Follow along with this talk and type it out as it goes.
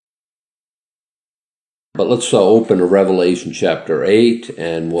But let's open to Revelation chapter 8,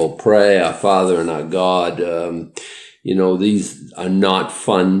 and we'll pray. Our Father and our God, these are not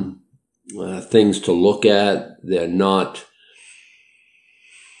fun things to look at. They're not.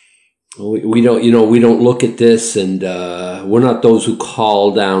 We don't look at this, and we're not those who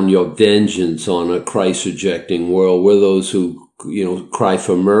call down your vengeance on a Christ-rejecting world. We're those who, cry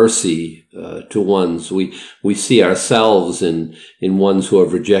for mercy to ones. We see ourselves in ones who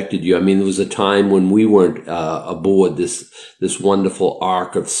have rejected you. I mean, there was a time when we weren't aboard this wonderful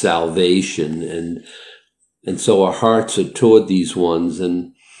ark of salvation, and so our hearts are toward these ones.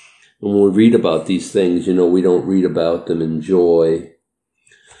 And when we read about these things, we don't read about them in joy.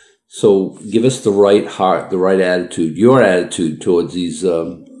 So give us the right heart, the right attitude, your attitude towards these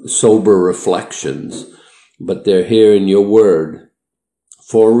sober reflections. But they're here in your word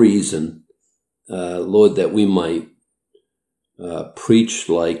for a reason, Lord, that we might preach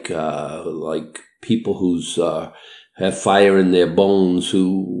like people who's have fire in their bones,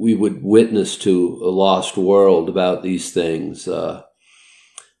 who we would witness to a lost world about these things.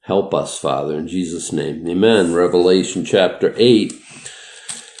 Help us, Father, in Jesus' name. Amen. Revelation chapter 8.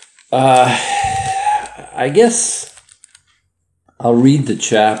 I guess I'll read the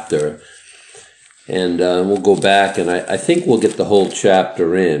chapter, and we'll go back, and I think we'll get the whole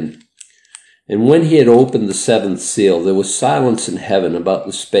chapter in. And when he had opened the seventh seal, there was silence in heaven about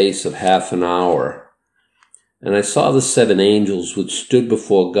the space of half an hour. And I saw the seven angels which stood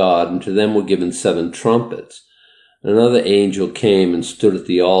before God, and to them were given seven trumpets. And another angel came and stood at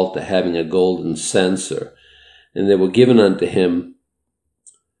the altar, having a golden censer, and there was given unto him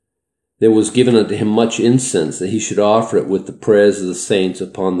much incense, that he should offer it with the prayers of the saints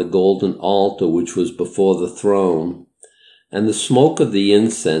upon the golden altar which was before the throne. And the smoke of the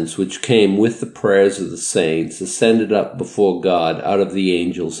incense, which came with the prayers of the saints, ascended up before God out of the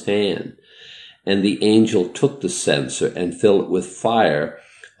angel's hand. And the angel took the censer and filled it with fire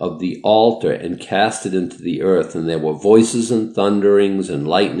of the altar and cast it into the earth. And there were voices and thunderings and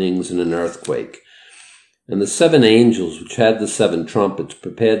lightnings and an earthquake. And the seven angels which had the seven trumpets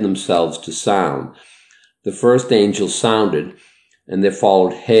prepared themselves to sound. The first angel sounded, and there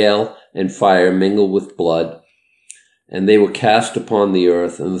followed hail and fire mingled with blood, and they were cast upon the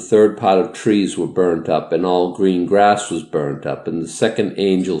earth, and the third part of trees were burnt up, and all green grass was burnt up. And the second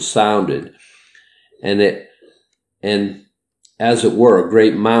angel sounded, and as it were, a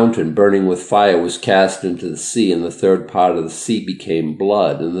great mountain burning with fire was cast into the sea, and the third part of the sea became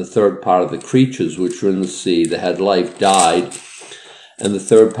blood, and the third part of the creatures which were in the sea that had life died, and the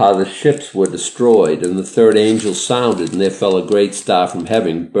third part of the ships were destroyed. And the third angel sounded, and there fell a great star from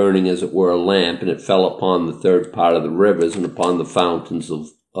heaven, burning as it were a lamp, and it fell upon the third part of the rivers and upon the fountains of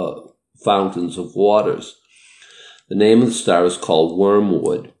waters. The name of the star is called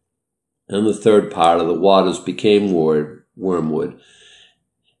Wormwood, and the third part of the waters became wormwood,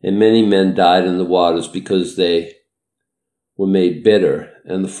 and many men died in the waters because they were made bitter.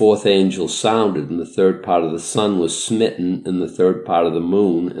 And the fourth angel sounded, and the third part of the sun was smitten, and the third part of the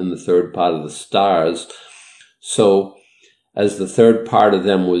moon, and the third part of the stars. So as the third part of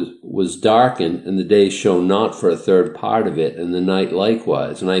them was darkened, and the day shone not for a third part of it, and the night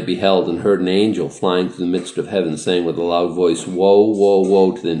likewise. And I beheld and heard an angel flying through the midst of heaven, saying with a loud voice, Woe, woe,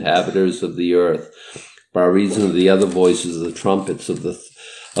 woe to the inhabitants of the earth, by reason of the other voices of the trumpets of the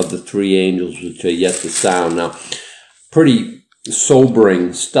three angels which are yet to sound. Now, pretty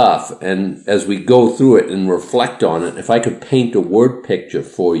sobering stuff, and as we go through it and reflect on it, if I could paint a word picture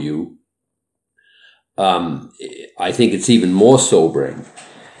for you, I think it's even more sobering.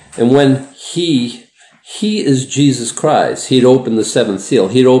 And when he is Jesus Christ, he had opened the seventh seal,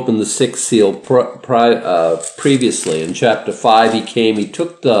 he had opened the sixth seal previously. In chapter 5, he came, he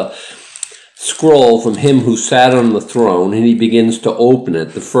took the scroll from him who sat on the throne, and he begins to open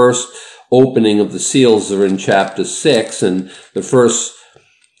it. The first opening of the seals are in chapter 6, and the first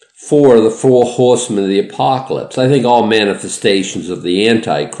four are the four horsemen of the apocalypse. I think all manifestations of the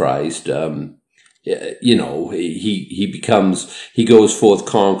Antichrist. He goes forth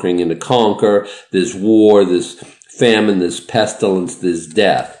conquering and to conquer. There's war, there's famine, there's pestilence, there's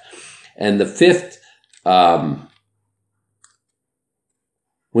death. And the fifth,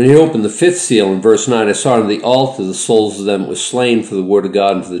 when he opened the fifth seal in verse 9, I saw on the altar the souls of them that were slain for the word of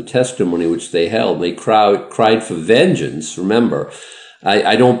God and for the testimony which they held. They cried for vengeance. Remember,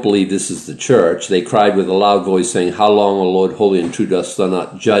 I don't believe this is the church. They cried with a loud voice, saying, How long, O Lord, holy and true, dost thou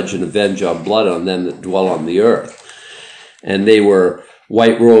not judge and avenge our blood on them that dwell on the earth? And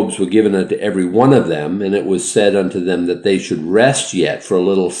white robes were given unto every one of them, and it was said unto them that they should rest yet for a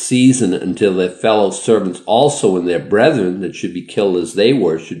little season until their fellow servants also and their brethren that should be killed as they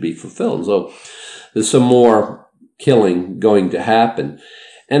were should be fulfilled. So there's some more killing going to happen.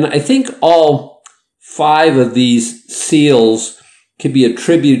 And I think all 5 of these seals can be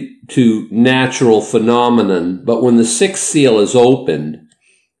attributed to natural phenomenon, but when the 6th seal is opened,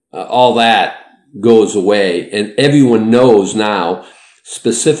 all that goes away, and everyone knows now,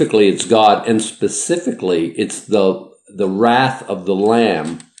 specifically it's God, and specifically it's the wrath of the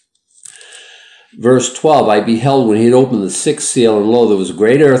Lamb. Verse 12, I beheld when he had opened the 6th seal, and lo, there was a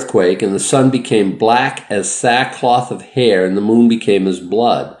great earthquake, and the sun became black as sackcloth of hair, and the moon became as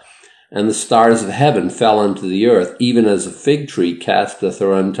blood. And the stars of heaven fell unto the earth, even as a fig tree casteth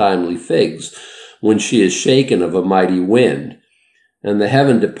her untimely figs, when she is shaken of a mighty wind. And the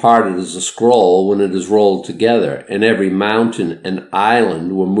heaven departed as a scroll when it is rolled together, and every mountain and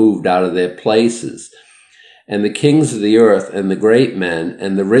island were moved out of their places. And the kings of the earth, and the great men,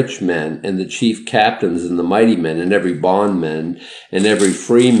 and the rich men, and the chief captains, and the mighty men, and every bondman, and every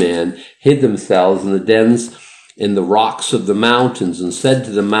free man, hid themselves in the dens in the rocks of the mountains, and said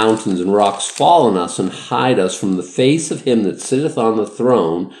to the mountains and rocks, Fall on us, and hide us from the face of him that sitteth on the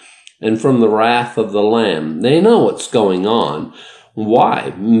throne, and from the wrath of the Lamb. They know what's going on. Why?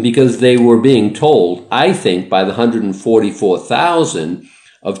 Because they were being told, I think, by the 144,000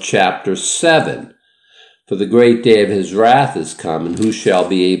 of chapter 7. For the great day of his wrath is come, and who shall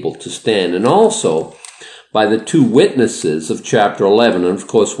be able to stand? And also by the 2 witnesses of chapter 11. And of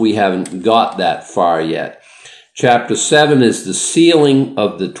course, we haven't got that far yet. Chapter 7 is the sealing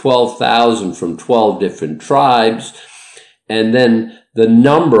of the 12,000 from 12 different tribes, and then the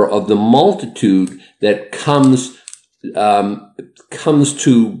number of the multitude that comes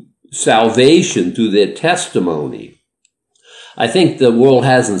to salvation through their testimony. I think the world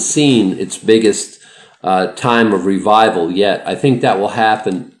hasn't seen its biggest time of revival yet. I think that will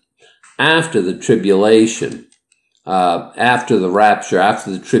happen after the tribulation, after the rapture,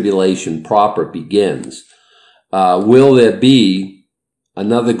 after the tribulation proper begins. Will there be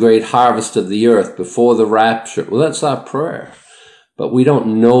another great harvest of the earth before the rapture? Well, that's our prayer, but we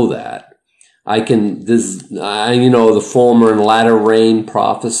don't know that. The former and latter rain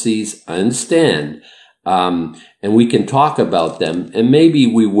prophecies, I understand, and we can talk about them, and maybe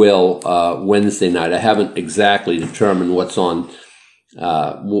we will Wednesday night. I haven't exactly determined what's on,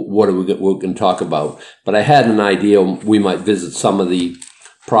 what we can talk about, but I had an idea we might visit some of the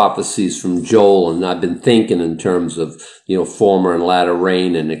prophecies from Joel, and I've been thinking in terms of, former and latter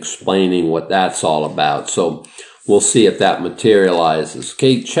rain and explaining what that's all about. So we'll see if that materializes.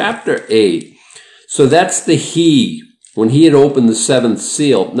 Okay, chapter 8. So that's the he, when he had opened the 7th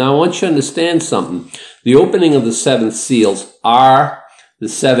seal. Now I want you to understand something. The opening of the 7th seals are the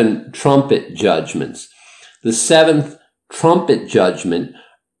 7 trumpet judgments. The 7th trumpet judgment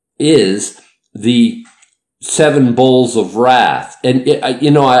is the 7 bowls of wrath. And,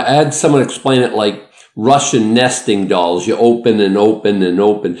 I had someone explain it like Russian nesting dolls. You open and open and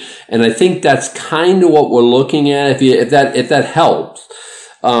open. And I think that's kind of what we're looking at, if that helps.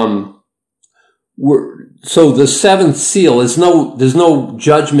 So the 7th seal, there's no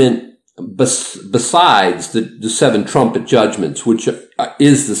judgment besides the 7 trumpet judgments, which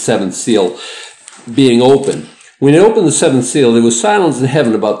is the 7th seal being opened. When it opened the 7th seal, there was silence in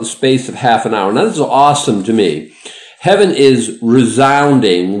heaven about the space of half an hour. Now, this is awesome to me. Heaven is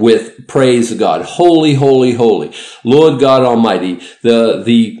resounding with praise of God. Holy, holy, holy. Lord God Almighty.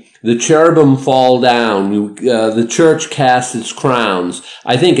 The cherubim fall down. The church casts its crowns.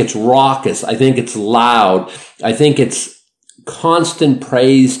 I think it's raucous. I think it's loud. I think it's constant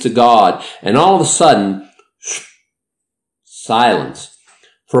praise to God. And all of a sudden, silence.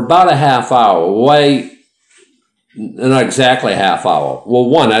 For about a half hour. Why? Not exactly a half hour. Well,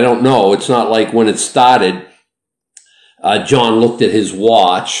 one, I don't know. It's not like when it started, John looked at his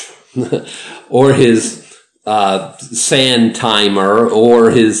watch or his sand timer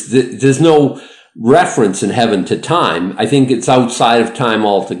or there's no reference in heaven to time. I think it's outside of time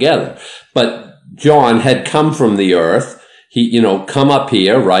altogether. But John had come from the earth. He, come up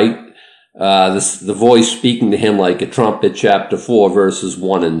here, right? The voice speaking to him like a trumpet, chapter 4, verses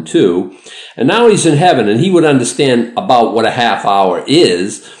 1 and 2. And now he's in heaven, and he would understand about what a half hour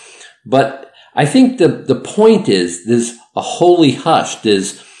is. But I think the point is, there's a holy hush.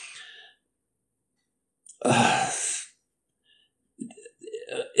 There's,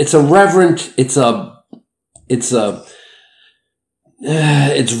 it's a reverent, it's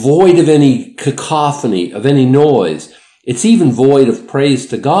void of any cacophony, of any noise. It's even void of praise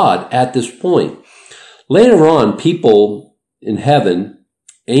to God at this point. Later on, people in heaven,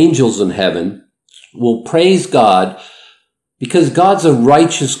 angels in heaven, will praise God because God's a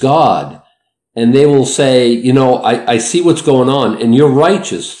righteous God. And they will say, I see what's going on, and you're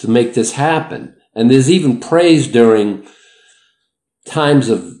righteous to make this happen. And there's even praise during times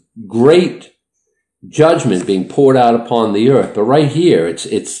of great judgment being poured out upon the earth. But right here,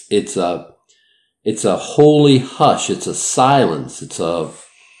 it's a holy hush. It's a silence. It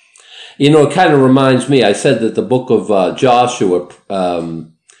kind of reminds me, I said that the book of Joshua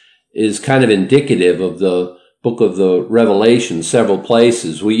is kind of indicative of the book of the Revelation, several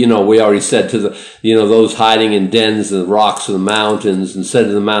places. We already said to those hiding in dens and the rocks of the mountains, and said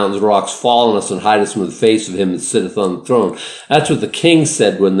to the mountains, rocks, fall on us and hide us from the face of him that sitteth on the throne. That's what the king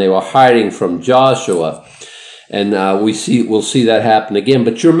said when they were hiding from Joshua. And we'll see that happen again.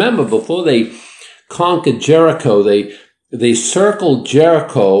 But you remember, before they conquered Jericho, they circled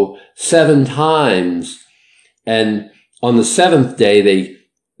Jericho 7 times, and on the 7th day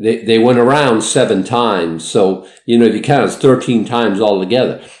they went around 7 times. So, you count, it's 13 times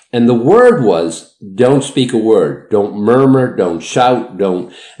altogether. And the word was, don't speak a word, don't murmur, don't shout,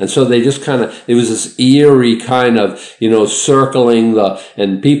 don't. And so they just it was this eerie kind of, circling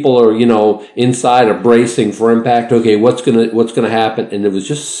and people are, inside are bracing for impact. Okay, what's gonna happen? And it was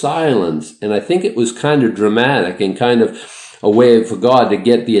just silence. And I think it was kind of dramatic and kind of a way for God to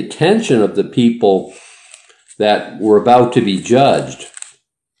get the attention of the people that were about to be judged.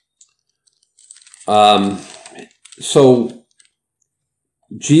 So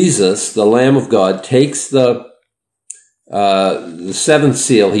Jesus, the Lamb of God, takes the 7th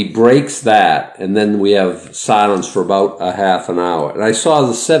seal. He breaks that, and then we have silence for about a half an hour. And I saw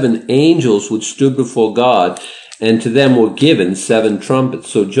the 7 angels which stood before God, and to them were given 7 trumpets.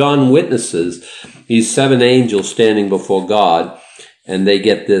 So John witnesses these 7 angels standing before God, and they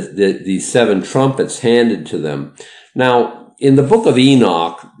get these 7 trumpets handed to them. Now, in the book of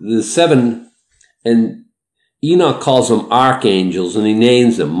Enoch, the 7, and Enoch calls them archangels, and he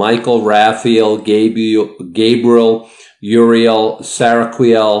names them Michael, Raphael, Gabriel, Uriel,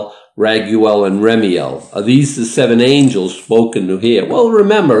 Saraquiel, Raguel, and Remiel. Are these the 7 angels spoken to here? Well,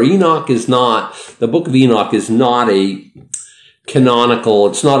 remember, the book of Enoch is not a canonical,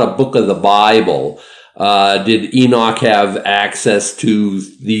 it's not a book of the Bible. Did Enoch have access to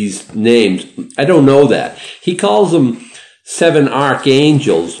these names? I don't know that. He calls them 7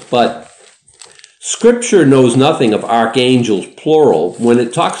 archangels, but Scripture knows nothing of archangels, plural. When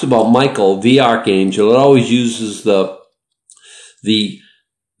it talks about Michael, the archangel, it always uses the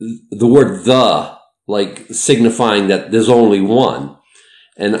word "the," like signifying that there's only one.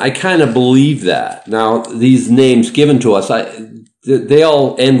 And I kind of believe that. Now, these names given to us, they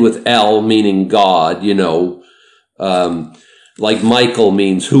all end with L, meaning God, like Michael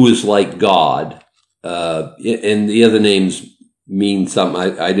means who is like God. And the other names mean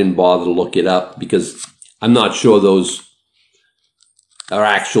something. I didn't bother to look it up because I'm not sure those are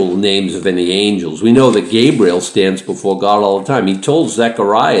actual names of any angels. We know that Gabriel stands before God all the time. He told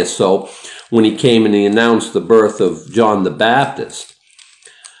Zechariah so when he came and he announced the birth of John the Baptist.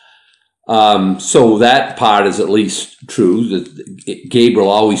 So that part is at least true, that Gabriel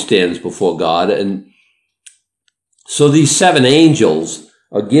always stands before God. And so these 7 angels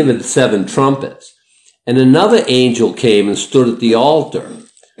are given 7 trumpets. And another angel came and stood at the altar.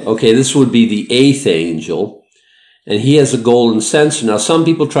 Okay, this would be the 8th angel. And he has a golden censer. Now, some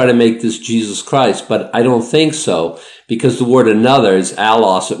people try to make this Jesus Christ, but I don't think so, because the word another is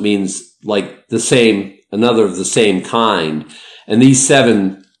allos. It means like the same, another of the same kind. And these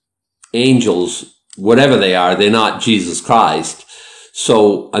 7 angels, whatever they are, they're not Jesus Christ.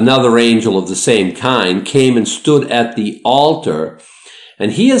 So another angel of the same kind came and stood at the altar,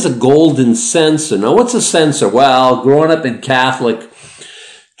 and he has a golden censer. Now, what's a censer? Well, growing up in Catholic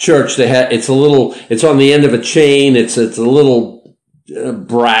church, it's on the end of a chain. It's a little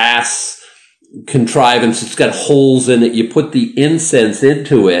brass contrivance. It's got holes in it. You put the incense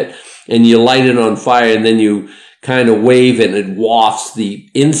into it and you light it on fire, and then you kind of wave it and it wafts the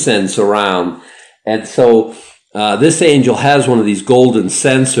incense around. And so this angel has one of these golden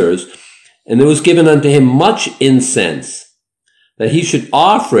censers, and there was given unto him much incense, that he should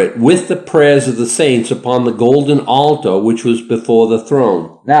offer it with the prayers of the saints upon the golden altar which was before the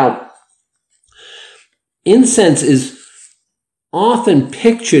throne. Now, incense is often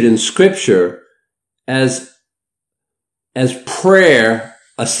pictured in Scripture as prayer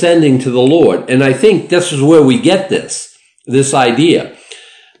ascending to the Lord. And I think this is where we get this idea.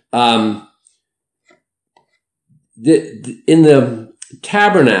 In the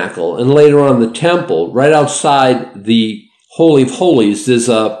tabernacle and later on the temple, right outside the Holy of Holies, there's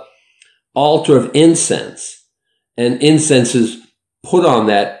a altar of incense, and incense is put on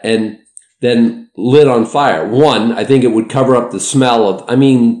that and then lit on fire. One, I think it would cover up the smell of,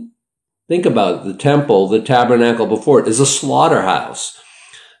 think about it, the temple, the tabernacle before it is a slaughterhouse.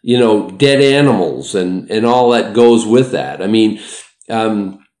 dead animals and all that goes with that. I mean,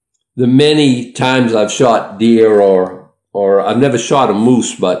 the many times I've shot deer or I've never shot a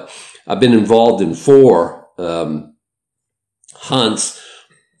moose, but I've been involved in 4 hunts,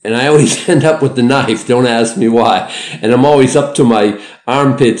 and I always end up with the knife. Don't ask me why. And I'm always up to my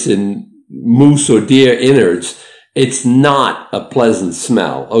armpits in moose or deer innards. It's not a pleasant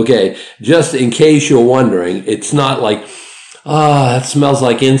smell. Okay. Just in case you're wondering, it's not like, that smells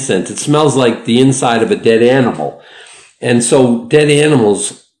like incense. It smells like the inside of a dead animal. And so dead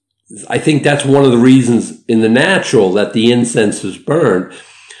animals, I think that's one of the reasons in the natural that the incense is burned.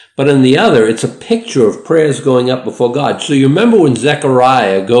 But in the other, it's a picture of prayers going up before God. So you remember when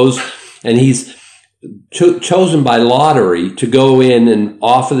Zechariah goes and he's chosen by lottery to go in and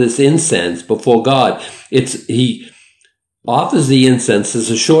offer this incense before God. He offers the incense as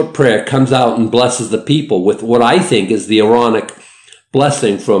a short prayer, comes out and blesses the people with what I think is the Aaronic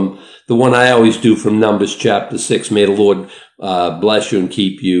blessing from the one I always do from Numbers chapter 6. May the Lord bless you and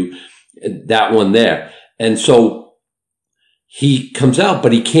keep you. That one there. And so he comes out,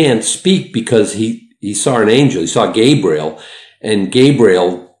 but he can't speak because he saw an angel. He saw Gabriel, and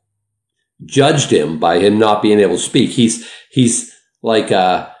Gabriel judged him by him not being able to speak. He's like,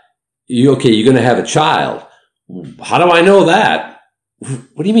 you're going to have a child. How do I know that?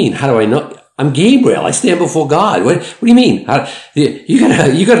 What do you mean? How do I know? I'm Gabriel. I stand before God. What do you mean?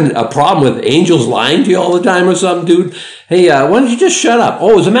 You got a problem with angels lying to you all the time or something, dude? Hey, why don't you just shut up?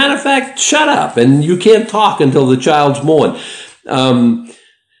 Oh, as a matter of fact, shut up. And you can't talk until the child's born.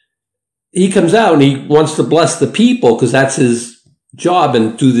 He comes out and he wants to bless the people because that's his job.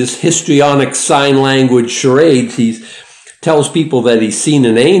 And through this histrionic sign language charades, he tells people that he's seen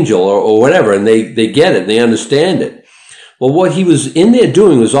an angel or whatever, and they get it. They understand it. Well, what he was in there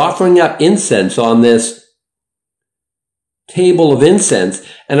doing was offering up incense on this table of incense.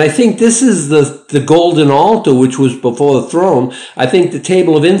 And I think this is the golden altar, which was before the throne. I think the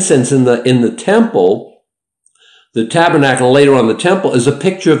table of incense in the temple, the tabernacle, later on the temple, is a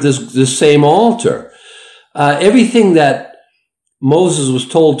picture of this same altar. Everything that Moses was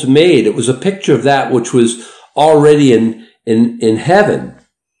told to make, it was a picture of that which was already in heaven.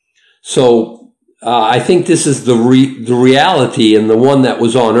 So, I think this is the reality, and the one that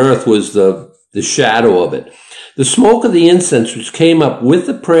was on earth was the shadow of it. The smoke of the incense, which came up with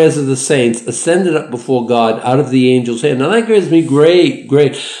the prayers of the saints, ascended up before God out of the angel's hand. Now that gives me great.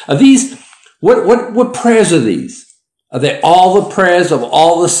 Are these, what prayers are these? Are they all the prayers of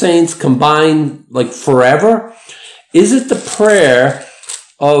all the saints combined, like forever? Is it the prayer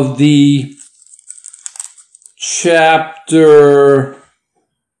of the chapter,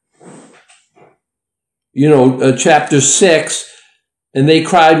 chapter 6, and they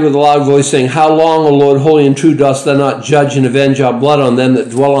cried with a loud voice, saying, How long, O Lord, holy and true, dost thou not judge and avenge our blood on them that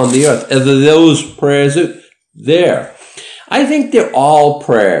dwell on the earth? Are those prayers there? I think they're all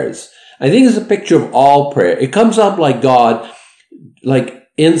prayers. I think it's a picture of all prayer. It comes up like God, like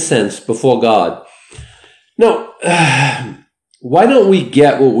incense before God. Now, why don't we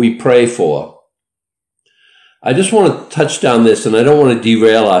get what we pray for? I just want to touch down this, and I don't want to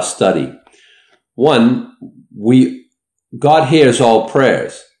derail our study. One, God hears all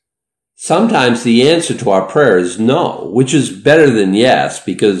prayers. Sometimes the answer to our prayer is no, which is better than yes,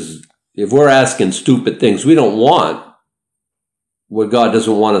 because if we're asking stupid things, we don't want what God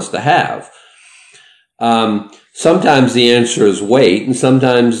doesn't want us to have. Sometimes the answer is wait, and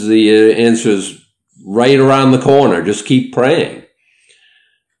sometimes the answer is right around the corner. Just keep praying.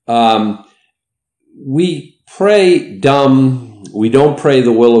 We pray dumb. We don't pray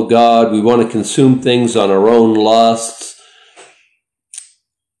the will of God. We want to consume things on our own lusts.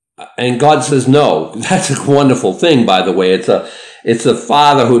 And God says no. That's a wonderful thing, by the way. It's a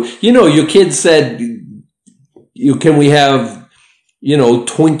father who, your kid said, can we have,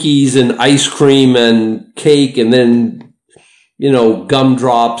 Twinkies and ice cream and cake and then,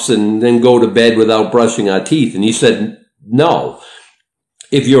 gumdrops and then go to bed without brushing our teeth? And you said no.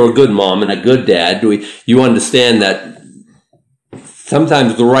 If you're a good mom and a good dad, you understand that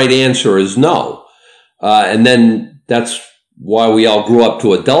sometimes the right answer is no. And then that's why we all grew up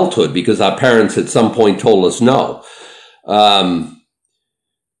to adulthood, because our parents at some point told us no.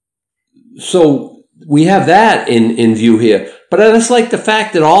 So we have that in view here. But I just like the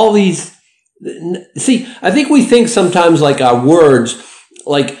fact that all these, I think we think sometimes like our words,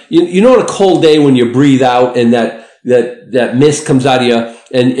 like, on a cold day when you breathe out and that mist comes out of you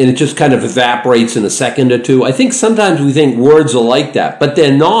and it just kind of evaporates in a second or two. I think sometimes we think words are like that, but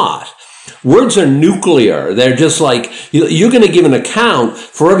they're not. Words are nuclear. They're just like, you're going to give an account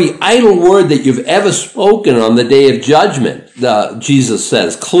for every idle word that you've ever spoken on the day of judgment, Jesus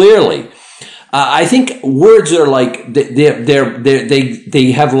says clearly. I think words are like,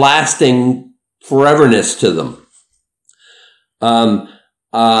 they have lasting foreverness to them.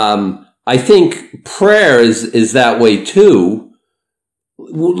 I think prayer is that way too.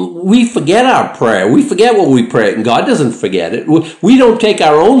 We forget our prayer. We forget what we pray, and God doesn't forget it. We don't take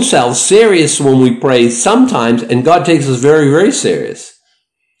our own selves serious when we pray sometimes, and God takes us very, very serious.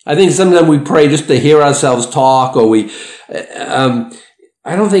 I think sometimes we pray just to hear ourselves talk, or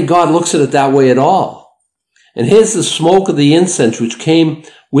I don't think God looks at it that way at all. And here's the smoke of the incense which came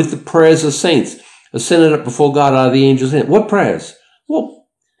with the prayers of saints, ascended up before God out of the angels' hand. What prayers? Well,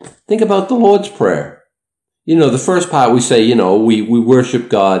 think about the Lord's Prayer. The first part we say, we worship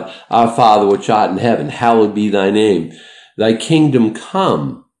God, our Father which art in heaven, hallowed be thy name. Thy kingdom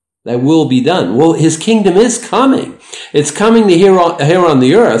come, thy will be done. Well, his kingdom is coming. It's coming to here on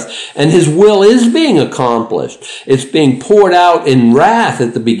the earth, and his will is being accomplished. It's being poured out in wrath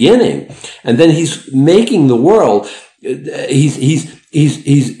at the beginning, and then he's making the world. He's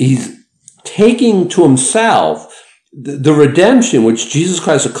taking to himself the redemption which Jesus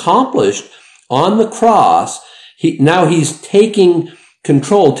Christ accomplished on the cross. Now he's taking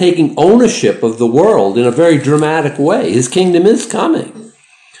control, taking ownership of the world in a very dramatic way. His kingdom is coming.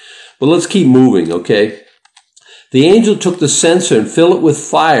 But let's keep moving, okay? The angel took the censer and filled it with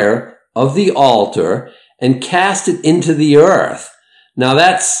fire of the altar and cast it into the earth. Now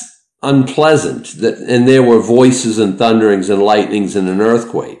that's unpleasant, and there were voices and thunderings and lightnings and an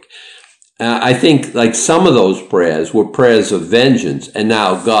earthquake. I think like some of those prayers were prayers of vengeance, and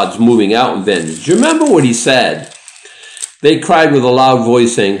now God's moving out in vengeance. Do you remember what he said? They cried with a loud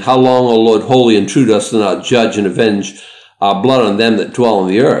voice, saying, How long, O Lord, holy and true, dost thou not judge and avenge our blood on them that dwell on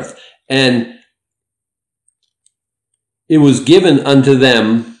the earth? And it was given unto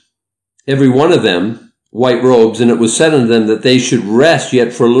them, every one of them, white robes, and it was said unto them that they should rest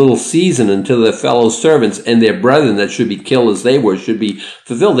yet for a little season until their fellow servants and their brethren that should be killed as they were should be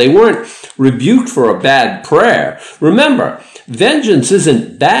fulfilled. They weren't rebuked for a bad prayer. Remember, vengeance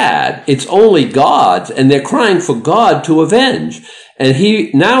isn't bad. It's only God's, and they're crying for God to avenge. And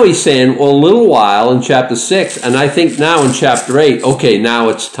he's saying, well, a little while in chapter 6, and I think now in chapter 8, okay, now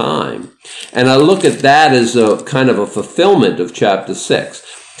it's time. And I look at that as a kind of a fulfillment of chapter 6.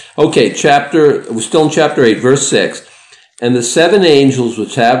 Okay, we're still in chapter 8, verse 6. And the seven angels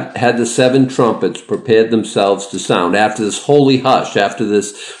which had the seven trumpets prepared themselves to sound. After this holy hush, after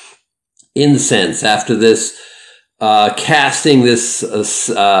this incense, after this casting this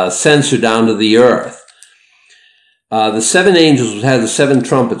censer down to the earth, the seven angels which had the seven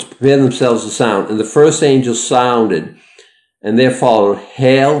trumpets prepared themselves to sound. And the first angel sounded, and there followed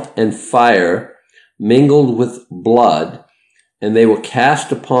hail and fire mingled with blood, and they were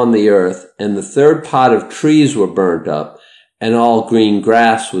cast upon the earth, and the third part of trees were burnt up, and all green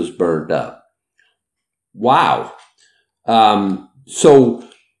grass was burnt up. Wow.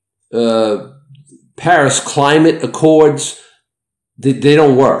 Paris Climate Accords, they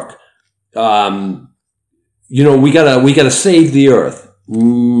don't work. We gotta save the earth.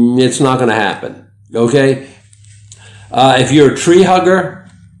 It's not gonna happen. Okay? If you're a tree hugger,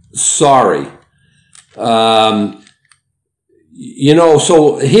 sorry.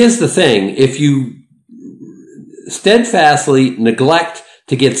 So here's the thing. If you steadfastly neglect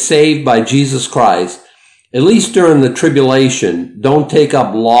to get saved by Jesus Christ, at least during the tribulation, don't take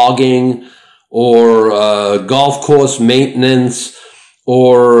up logging or golf course maintenance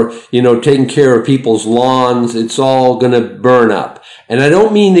or, taking care of people's lawns. It's all going to burn up. And I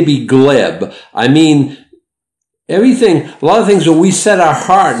don't mean to be glib. I mean, a lot of things that we set our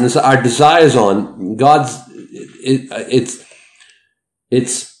heart and our desires on,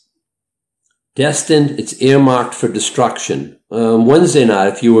 it's destined, it's earmarked for destruction. Wednesday night,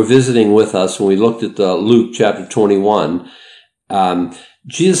 if you were visiting with us when we looked at Luke chapter 21,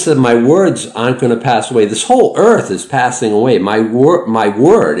 Jesus said, my words aren't going to pass away. This whole earth is passing away. My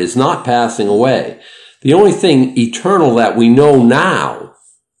word is not passing away. The only thing eternal that we know now,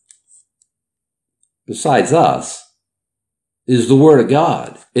 besides us, is the word of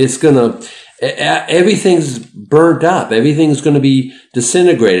God. Everything's burnt up. Everything's going to be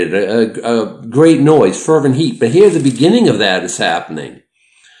disintegrated. A great noise, fervent heat. But here the beginning of that is happening.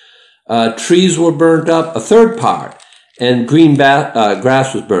 Trees were burnt up, a third part, and green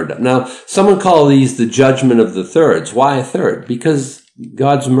grass was burned up. Now, someone call these the judgment of the thirds. Why a third? Because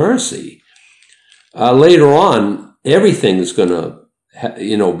God's mercy. Later on, everything is going to,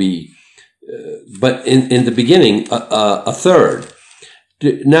 be, but in the beginning, a third.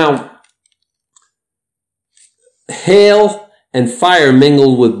 Now, hail and fire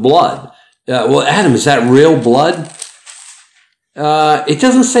mingled with blood. Well, Adam, is that real blood? It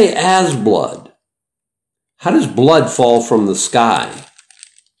doesn't say as blood. How does blood fall from the sky?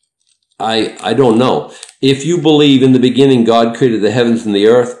 I don't know. If you believe in the beginning God created the heavens and the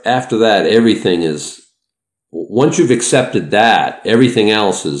earth, after that everything is, once you've accepted that, everything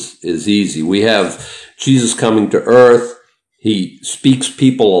else is easy. We have Jesus coming to earth. He speaks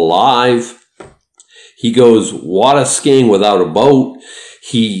people alive. He goes water skiing without a boat.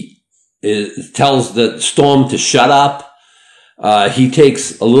 He tells the storm to shut up. He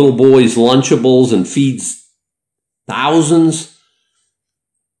takes a little boy's Lunchables and feeds thousands.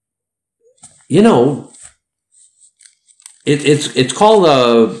 You know, it's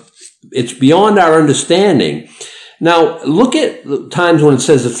called it's beyond our understanding. Now, look at the times when it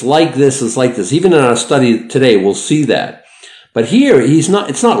says it's like this, it's like this. Even in our study today, we'll see that. But here, it's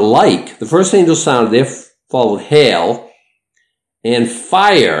not like. The first angel sounded, there followed hail and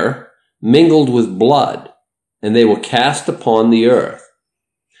fire mingled with blood, and they were cast upon the earth.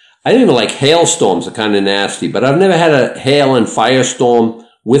 I don't even like hailstorms, are kind of nasty, but I've never had a hail and firestorm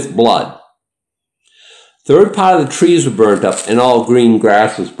with blood. Third part of the trees were burnt up, and all green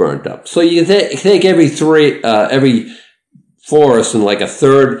grass was burnt up. So you take every forest and like a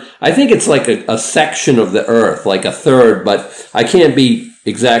third. I think it's like a section of the earth, like a third, but I can't be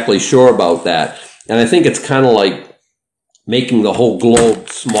exactly sure about that. And I think it's kind of like making the whole globe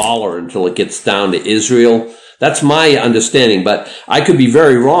smaller until it gets down to Israel. That's my understanding, but I could be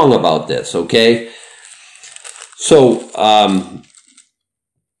very wrong about this, okay? So,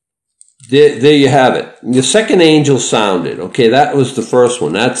 there you have it. The second angel sounded. Okay, that was the first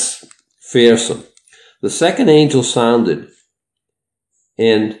one. That's fearsome. The second angel sounded,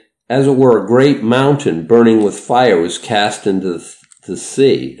 and as it were, a great mountain burning with fire was cast into the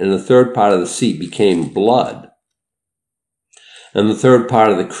sea, and the third part of the sea became blood. And the third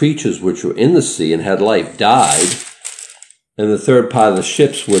part of the creatures which were in the sea and had life died, and the third part of the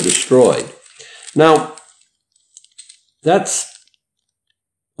ships were destroyed. Now, that's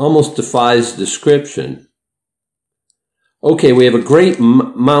almost defies description. Okay, we have a great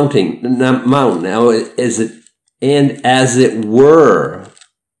mountain. Now, is it, and as it were,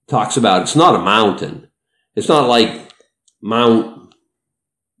 talks about it's not a mountain. It's not like Mount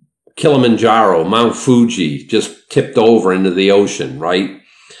Kilimanjaro, Mount Fuji, just tipped over into the ocean, right?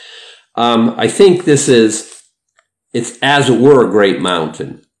 I think it's as it were a great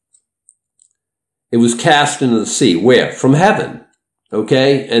mountain. It was cast into the sea. Where? From heaven.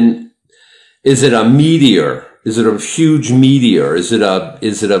 Okay, and is it a meteor? Is it a huge meteor?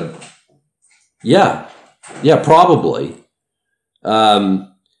 Yeah, probably.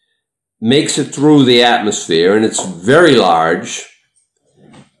 Makes it through the atmosphere, and it's very large.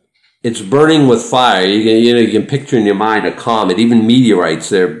 It's burning with fire. You can picture in your mind a comet. Even meteorites,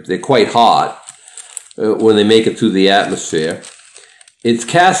 they're quite hot when they make it through the atmosphere. It's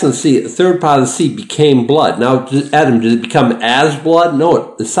cast in the sea. The third part of the sea became blood. Now, Adam, did it become as blood?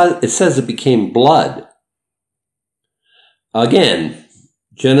 No, it says it became blood. Again,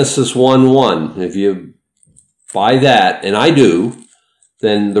 Genesis 1:1. If you buy that, and I do,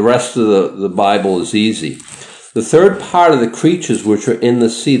 then the rest of the Bible is easy. The third part of the creatures which were in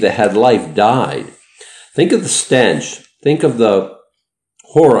the sea that had life died. Think of the stench. Think of the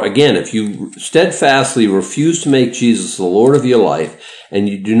horror. Again, if you steadfastly refuse to make Jesus the Lord of your life, and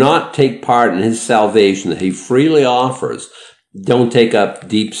you do not take part in his salvation that he freely offers, don't take up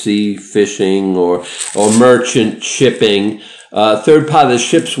deep sea fishing or merchant shipping. Third part of the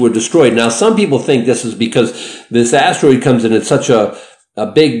ships were destroyed. Now, some people think this is because this asteroid comes in at such a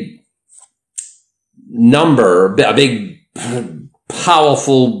big number, a big,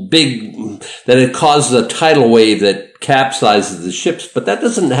 powerful, that it causes a tidal wave that capsizes the ships. But that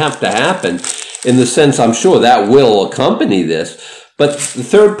doesn't have to happen in the sense, I'm sure that will accompany this. But the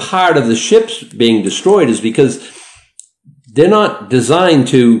third part of the ships being destroyed is because they're not designed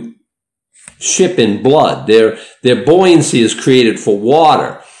to ship in blood. Their buoyancy is created for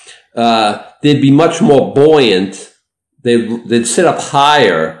water. They'd be much more buoyant. They'd sit up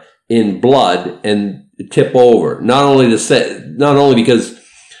higher in blood and tip over. Not only because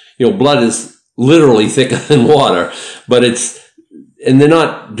blood is literally thicker than water, but and they're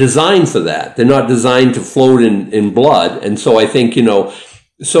not designed for that. They're not designed to float in blood. And so I think,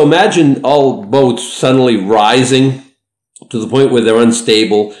 so imagine all boats suddenly rising to the point where they're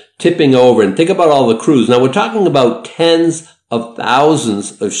unstable, tipping over, and think about all the crews. Now we're talking about tens of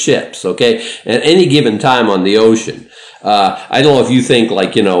thousands of ships, okay, at any given time on the ocean. I don't know if you think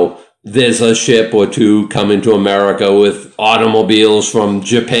there's a ship or two coming to America with automobiles from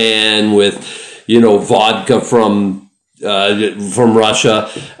Japan with, vodka from Russia.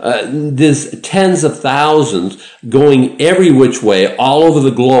 There's tens of thousands going every which way all over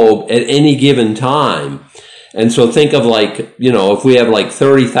the globe at any given time. And so think of if we have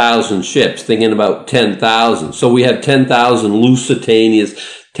 30,000 ships, thinking about 10,000. So we have 10,000 Lusitanias,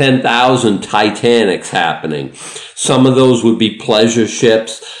 10,000 Titanics happening. Some of those would be pleasure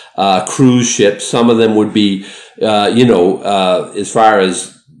ships, cruise ships. Some of them would be, as far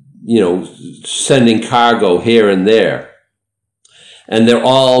as, sending cargo here and there. And they're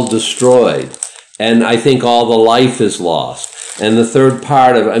all destroyed. And I think all the life is lost. And the third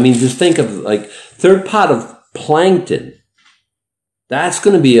part of, just think of third part of plankton. That's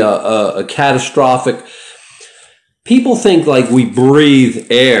going to be a catastrophic. People think we breathe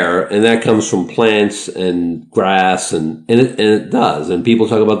air and that comes from plants and grass and it does. And people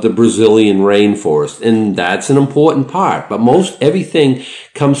talk about the Brazilian rainforest and that's an important part. But most everything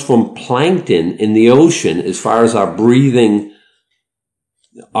comes from plankton in the ocean as far as our breathing,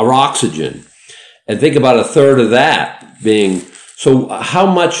 our oxygen. And think about a third of that being, so how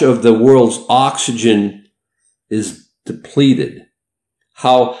much of the world's oxygen is depleted?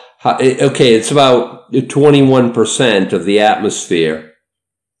 It's about 21% of the atmosphere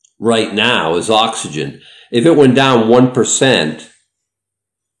right now is oxygen. If it went down 1%,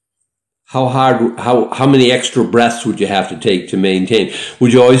 how many extra breaths would you have to take to maintain?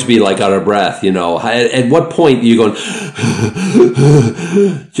 Would you always be out of breath, At what point are you going,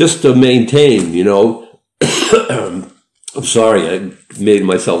 just to maintain, I'm sorry, I made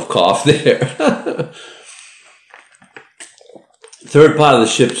myself cough there. Third part of the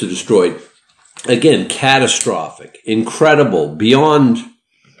ships are destroyed. Again, catastrophic, incredible, beyond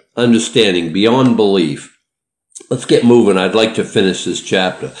understanding, beyond belief. Let's get moving. I'd like to finish this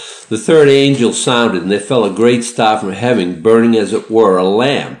chapter. The third angel sounded, and there fell a great star from heaven, burning as it were a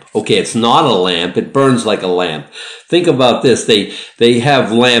lamp. Okay, it's not a lamp. It burns like a lamp. Think about this. They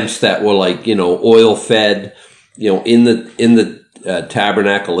have lamps that were oil fed, in the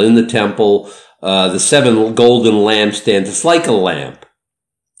tabernacle, in the temple. The 7 golden lampstands. It's like a lamp.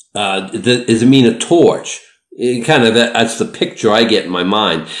 Does it mean a torch? That's the picture I get in my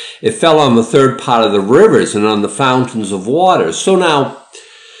mind. It fell on the third part of the rivers and on the fountains of water. So now,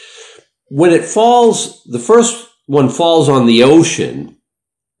 when it falls, the first one falls on the ocean,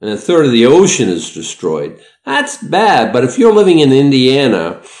 and a third of the ocean is destroyed. That's bad, but if you're living in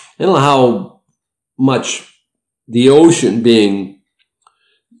Indiana, I don't know how much the ocean being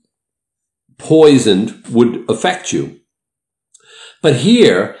poisoned would affect you. But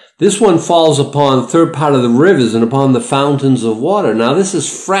here, this one falls upon third part of the rivers and upon the fountains of water. Now, this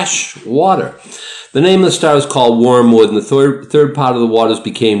is fresh water. The name of the star is called Wormwood, and the third part of the waters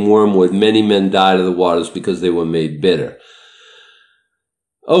became wormwood. Many men died of the waters because they were made bitter.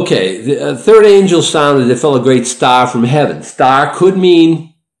 Okay, the third angel sounded. There fell a great star from heaven. Star could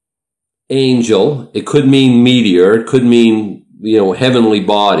mean angel. It could mean meteor. It could mean, heavenly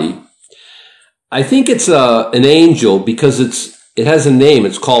body. I think it's an angel because it has a name.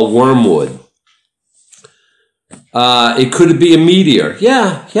 It's called Wormwood. It could be a meteor.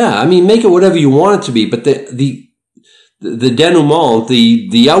 Yeah. Make it whatever you want it to be. But the denouement,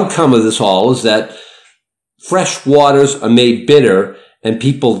 the outcome of this all is that fresh waters are made bitter and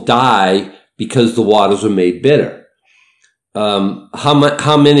people die because the waters are made bitter.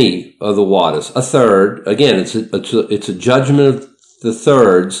 How many of the waters? A third. Again, it's a judgment of the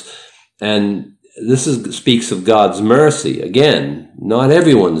thirds, and this speaks of God's mercy. Again, not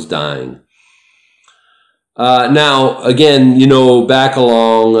everyone's dying. Now, again, back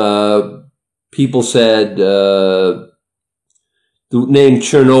along, people said the name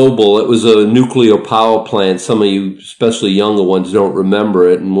Chernobyl. It was a nuclear power plant. Some of you, especially younger ones, don't remember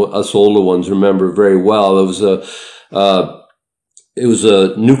it, and us older ones remember it very well. It was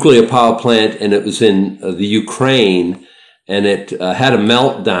a nuclear power plant, and it was in the Ukraine, and it had a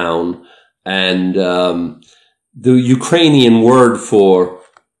meltdown. And the Ukrainian word for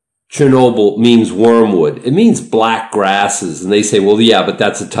Chernobyl means wormwood. It means black grasses. And they say, well, yeah, but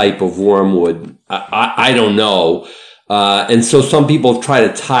that's a type of wormwood. I don't know. And so some people try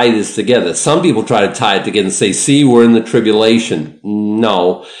to tie this together. Some people try to tie it together and say, see, we're in the tribulation.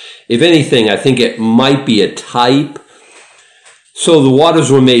 No. If anything, I think it might be a type. So the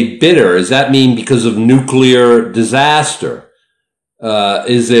waters were made bitter. Does that mean because of nuclear disaster?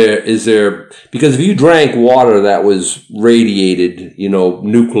 Is there, because if you drank water that was radiated,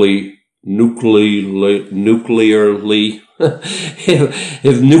 nuclearly,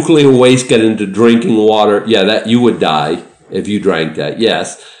 if nuclear waste got into drinking water, yeah, that you would die if you drank that.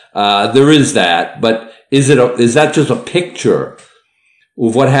 Yes. There is that, but is that just a picture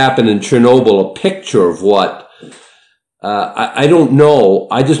with what happened in Chernobyl, a picture of what, I don't know,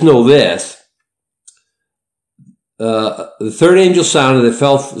 I just know this. The third angel sounded, it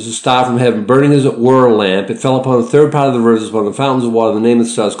fell as a star from heaven, burning as it were a lamp. It fell upon the third part of the rivers, upon the fountains of water. The name of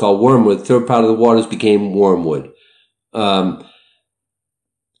the star is called Wormwood. The third part of the waters became wormwood.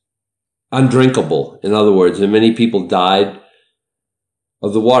 Undrinkable, in other words, and many people died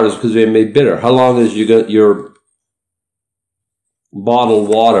of the waters because they were made bitter. How long is your bottled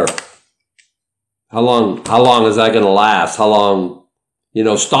water? How long is that going to last? How long,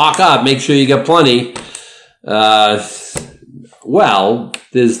 stock up, make sure you get plenty. Well,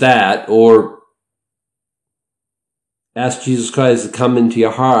 there's that, or ask Jesus Christ to come into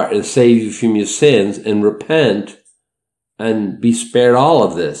your heart and save you from your sins and repent and be spared all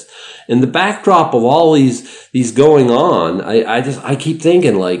of this. In the backdrop of all these going on, I keep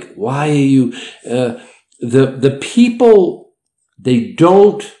thinking, like, why are you, the people, they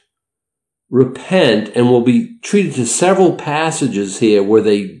don't repent, and will be treated to several passages here where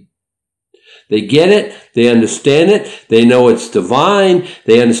they get it, they understand it, they know it's divine,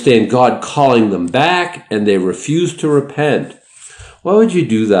 they understand God calling them back, and they refuse to repent. Why would you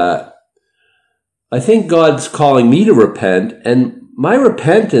do that? I think God's calling me to repent, and my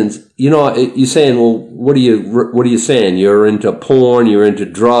repentance, you're saying, well, what are you saying? You're into porn, you're into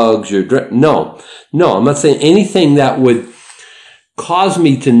drugs, No, I'm not saying anything that would cause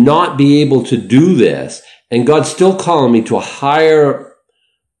me to not be able to do this, and God's still calling me to a higher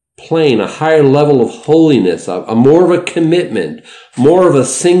plane, a higher level of holiness, a more of a commitment, more of a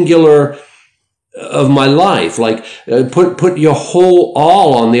singular of my life. Like, put your whole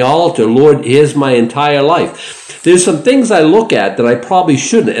all on the altar. Lord, here's my entire life. There's some things I look at that I probably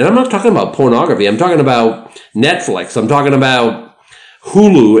shouldn't. And I'm not talking about pornography. I'm talking about Netflix. I'm talking about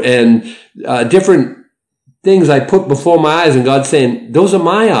Hulu and different things I put before my eyes, and God's saying, those are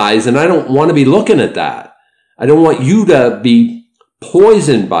my eyes, and I don't want to be looking at that. I don't want you to be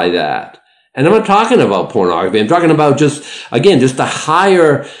poisoned by that. And I'm not talking about pornography. I'm talking about just a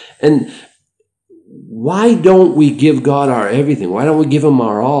higher, and why don't we give God our everything? Why don't we give him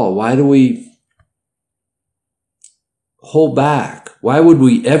our all? Why do we hold back? Why would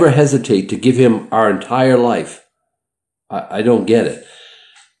we ever hesitate to give him our entire life? I don't get it.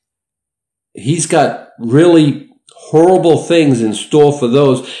 He's got really horrible things in store for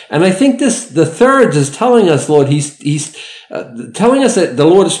those. And I think the third is telling us, Lord, he's telling us that the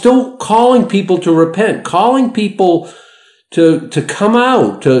Lord is still calling people to repent, calling people to come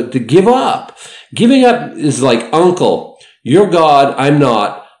out, to give up. Giving up is like, uncle, you're God, I'm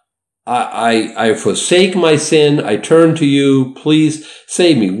not. I forsake my sin. I turn to you. Please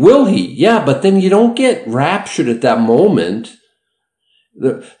save me. Will he? Yeah, but then you don't get raptured at that moment.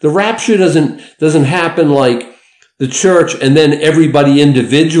 The rapture doesn't happen like the church and then everybody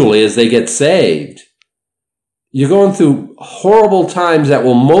individually as they get saved. You're going through horrible times that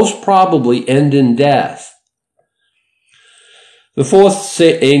will most probably end in death. The fourth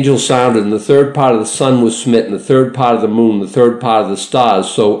angel sounded, and the third part of the sun was smitten, the third part of the moon, the third part of the stars.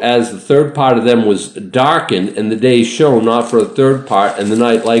 So as the third part of them was darkened, and the day shone not for a third part, and the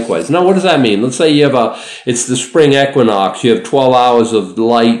night likewise. Now, what does that mean? Let's say you have it's the spring equinox. You have 12 hours of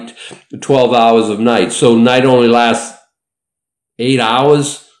light, 12 hours of night. So night only lasts 8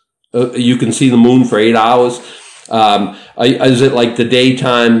 hours. You can see the moon for 8 hours. Is it like the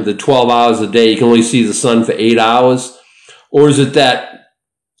daytime, the 12 hours a day, you can only see the sun for 8 hours? Or is it that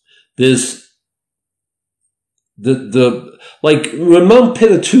there's like when Mount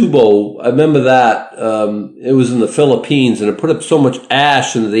Pinatubo, I remember that, it was in the Philippines, and it put up so much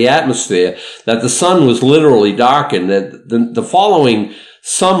ash into the atmosphere that the sun was literally darkened. That the following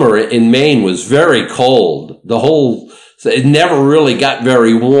summer in Maine was very cold. So it never really got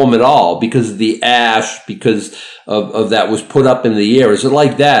very warm at all because of the ash, because of that was put up in the air. Is it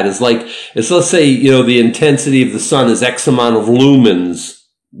like that? It's let's say, the intensity of the sun is X amount of lumens,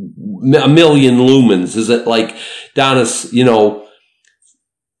 a million lumens. Is it like down to,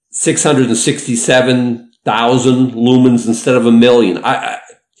 667,000 lumens instead of a million?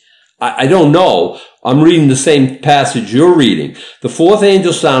 I don't know. I'm reading the same passage you're reading. The fourth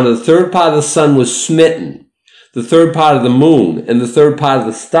angel sounded, the third part of the sun was smitten, the third part of the moon, and the third part of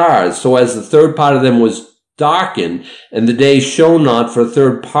the stars. So as the third part of them was darkened, and the day shone not for a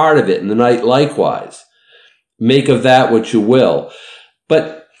third part of it, and the night likewise. Make of that what you will.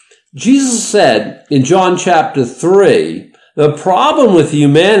 But Jesus said in John chapter 3, the problem with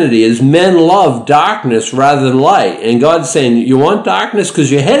humanity is men love darkness rather than light. And God's saying, you want darkness? Because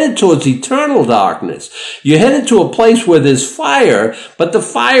you're headed towards eternal darkness. You're headed to a place where there's fire, but the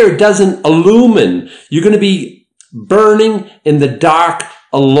fire doesn't illumine. You're going to be burning in the dark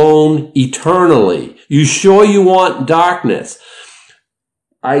alone eternally. You sure you want darkness?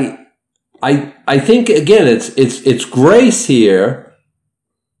 I think again, it's grace here.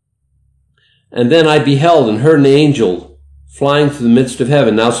 And then I beheld and heard an angel flying through the midst of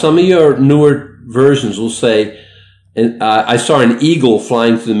heaven. Now, some of your newer versions will say, I saw an eagle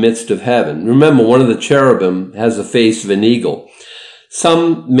flying through the midst of heaven. Remember, one of the cherubim has the face of an eagle.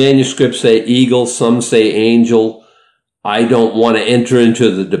 Some manuscripts say eagle, some say angel. I don't want to enter into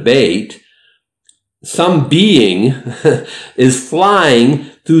the debate. Some being is flying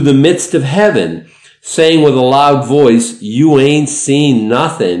through the midst of heaven, saying with a loud voice, "You ain't seen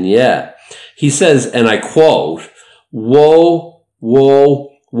nothing yet." He says, and I quote, "Woe, woe,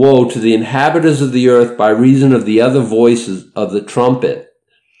 woe to the inhabitants of the earth by reason of the other voices of the trumpet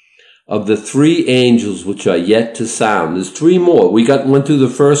of the three angels which are yet to sound." There's three more. Went through the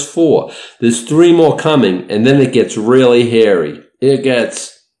first four. There's three more coming, and then it gets really hairy.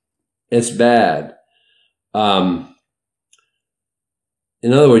 It's bad.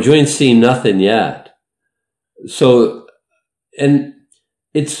 In other words, you ain't seen nothing yet. So, and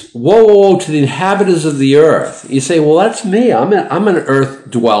it's woe, woe to the inhabitants of the earth. You say, well, that's me. I'm an earth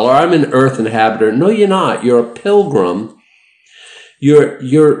dweller. I'm an earth inhabitor. No, you're not. You're a pilgrim. You're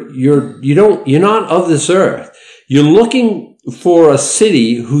not of this earth. You're looking for a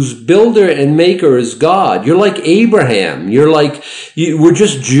city whose builder and maker is God. You're like Abraham. We're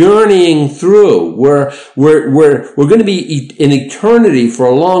just journeying through. We're going to be in eternity for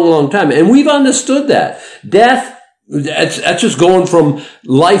a long, long time. And we've understood that. Death, that's just going from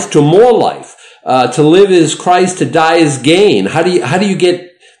life to more life. To live is Christ, to die is gain. How do you get,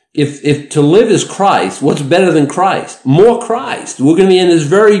 if to live is Christ, what's better than Christ? More Christ. We're going to be in His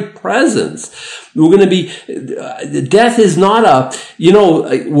very presence. We're going to be, death is not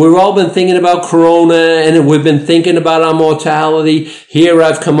we've all been thinking about Corona, and we've been thinking about our mortality. Here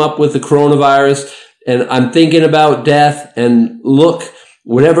I've come up with the coronavirus, and I'm thinking about death, and look,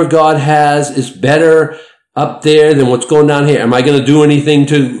 whatever God has is better up there than what's going down here. Am I going to do anything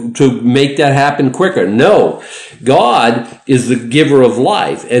to make that happen quicker? No. God is the giver of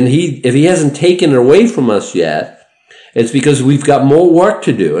life, and if He hasn't taken it away from us yet, it's because we've got more work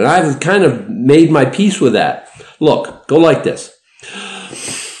to do. And I've kind of made my peace with that. Look, go like this.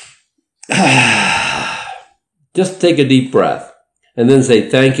 Just take a deep breath and then say,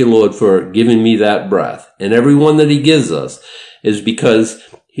 thank you, Lord, for giving me that breath. And every one that He gives us is because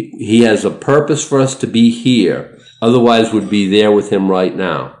He has a purpose for us to be here. Otherwise, we'd be there with Him right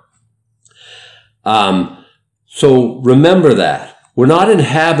now. So remember that. We're not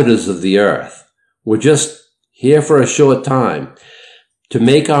inhabitants of the earth. We're just here for a short time to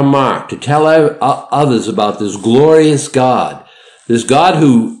make our mark, to tell others about this glorious God, this God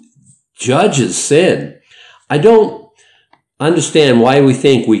who judges sin. I don't understand why we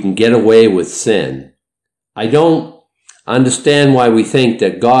think we can get away with sin. I don't understand why we think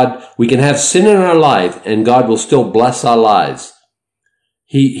that we can have sin in our life and God will still bless our lives.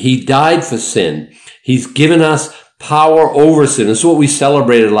 He died for sin. He's given us power over sin. This is what we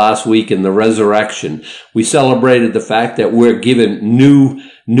celebrated last week in the resurrection. We celebrated the fact that we're given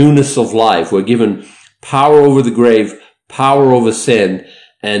newness of life. We're given power over the grave, power over sin,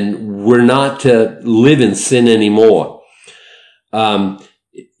 and we're not to live in sin anymore. I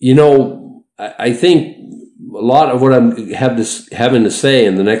think a lot of what I'm having to say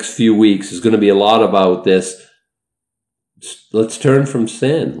in the next few weeks is going to be a lot about this. Let's turn from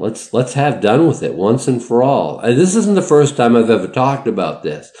sin. Let's have done with it once and for all. This isn't the first time I've ever talked about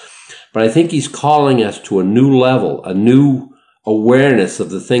this, but I think He's calling us to a new level, a new awareness of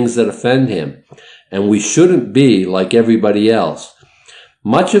the things that offend Him. And we shouldn't be like everybody else.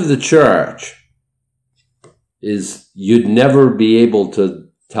 Much of the church you'd never be able to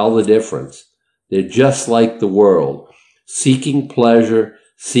tell the difference. They're just like the world, seeking pleasure,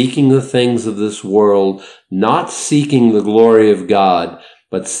 seeking the things of this world, not seeking the glory of God,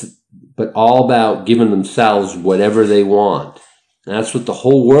 but all about giving themselves whatever they want. And that's what the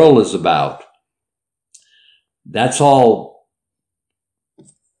whole world is about. That's all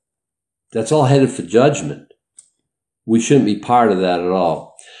headed for judgment. We shouldn't be part of that at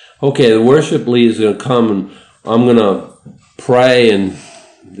all. Okay, the worship leader is going to come, and I'm going to pray, and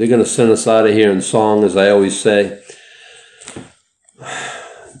they're going to send us out of here in song, as I always say.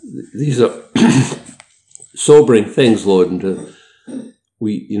 These are sobering things, Lord, and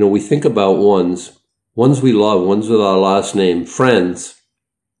we think about ones we love, ones with our last name, friends,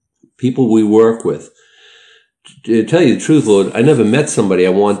 people we work with. To tell you the truth, Lord, I never met somebody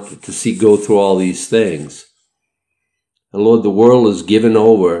I want to see go through all these things. And Lord, the world is given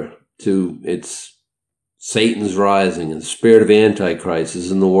over to its Satan's rising, and the spirit of Antichrist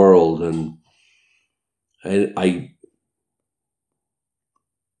is in the world, and I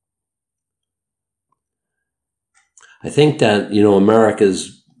think that,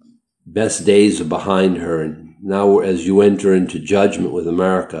 America's best days are behind her, and now as you enter into judgment with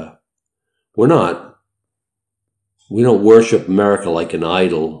America, we don't worship America like an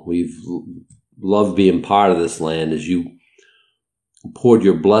idol. We've loved being part of this land as you poured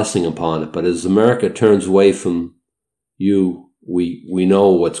your blessing upon it. But as America turns away from you, we know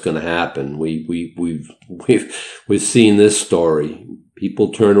what's going to happen. We've seen this story.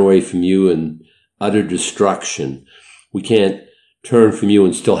 People turn away from you in utter destruction. We can't turn from you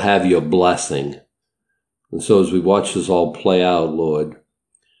and still have your blessing. And so as we watch this all play out, Lord,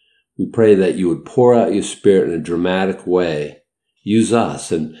 we pray that you would pour out your Spirit in a dramatic way. Use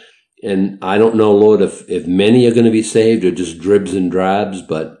us. And I don't know, Lord, if many are going to be saved or just dribs and drabs,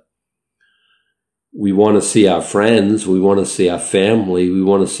 but we want to see our friends. We want to see our family. We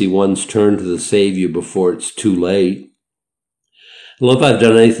want to see ones turn to the Savior before it's too late. Lord, if I've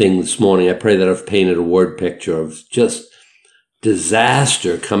done anything this morning, I pray that I've painted a word picture of just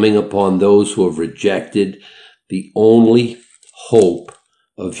disaster coming upon those who have rejected the only hope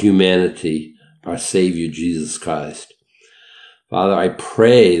of humanity, our Savior, Jesus Christ. Father, I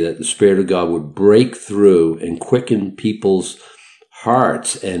pray that the Spirit of God would break through and quicken people's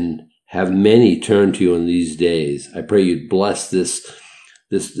hearts and have many turn to you in these days. I pray you'd bless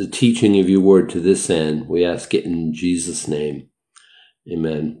the teaching of your word to this end. We ask it in Jesus' name.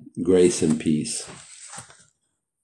 Amen. Grace and peace.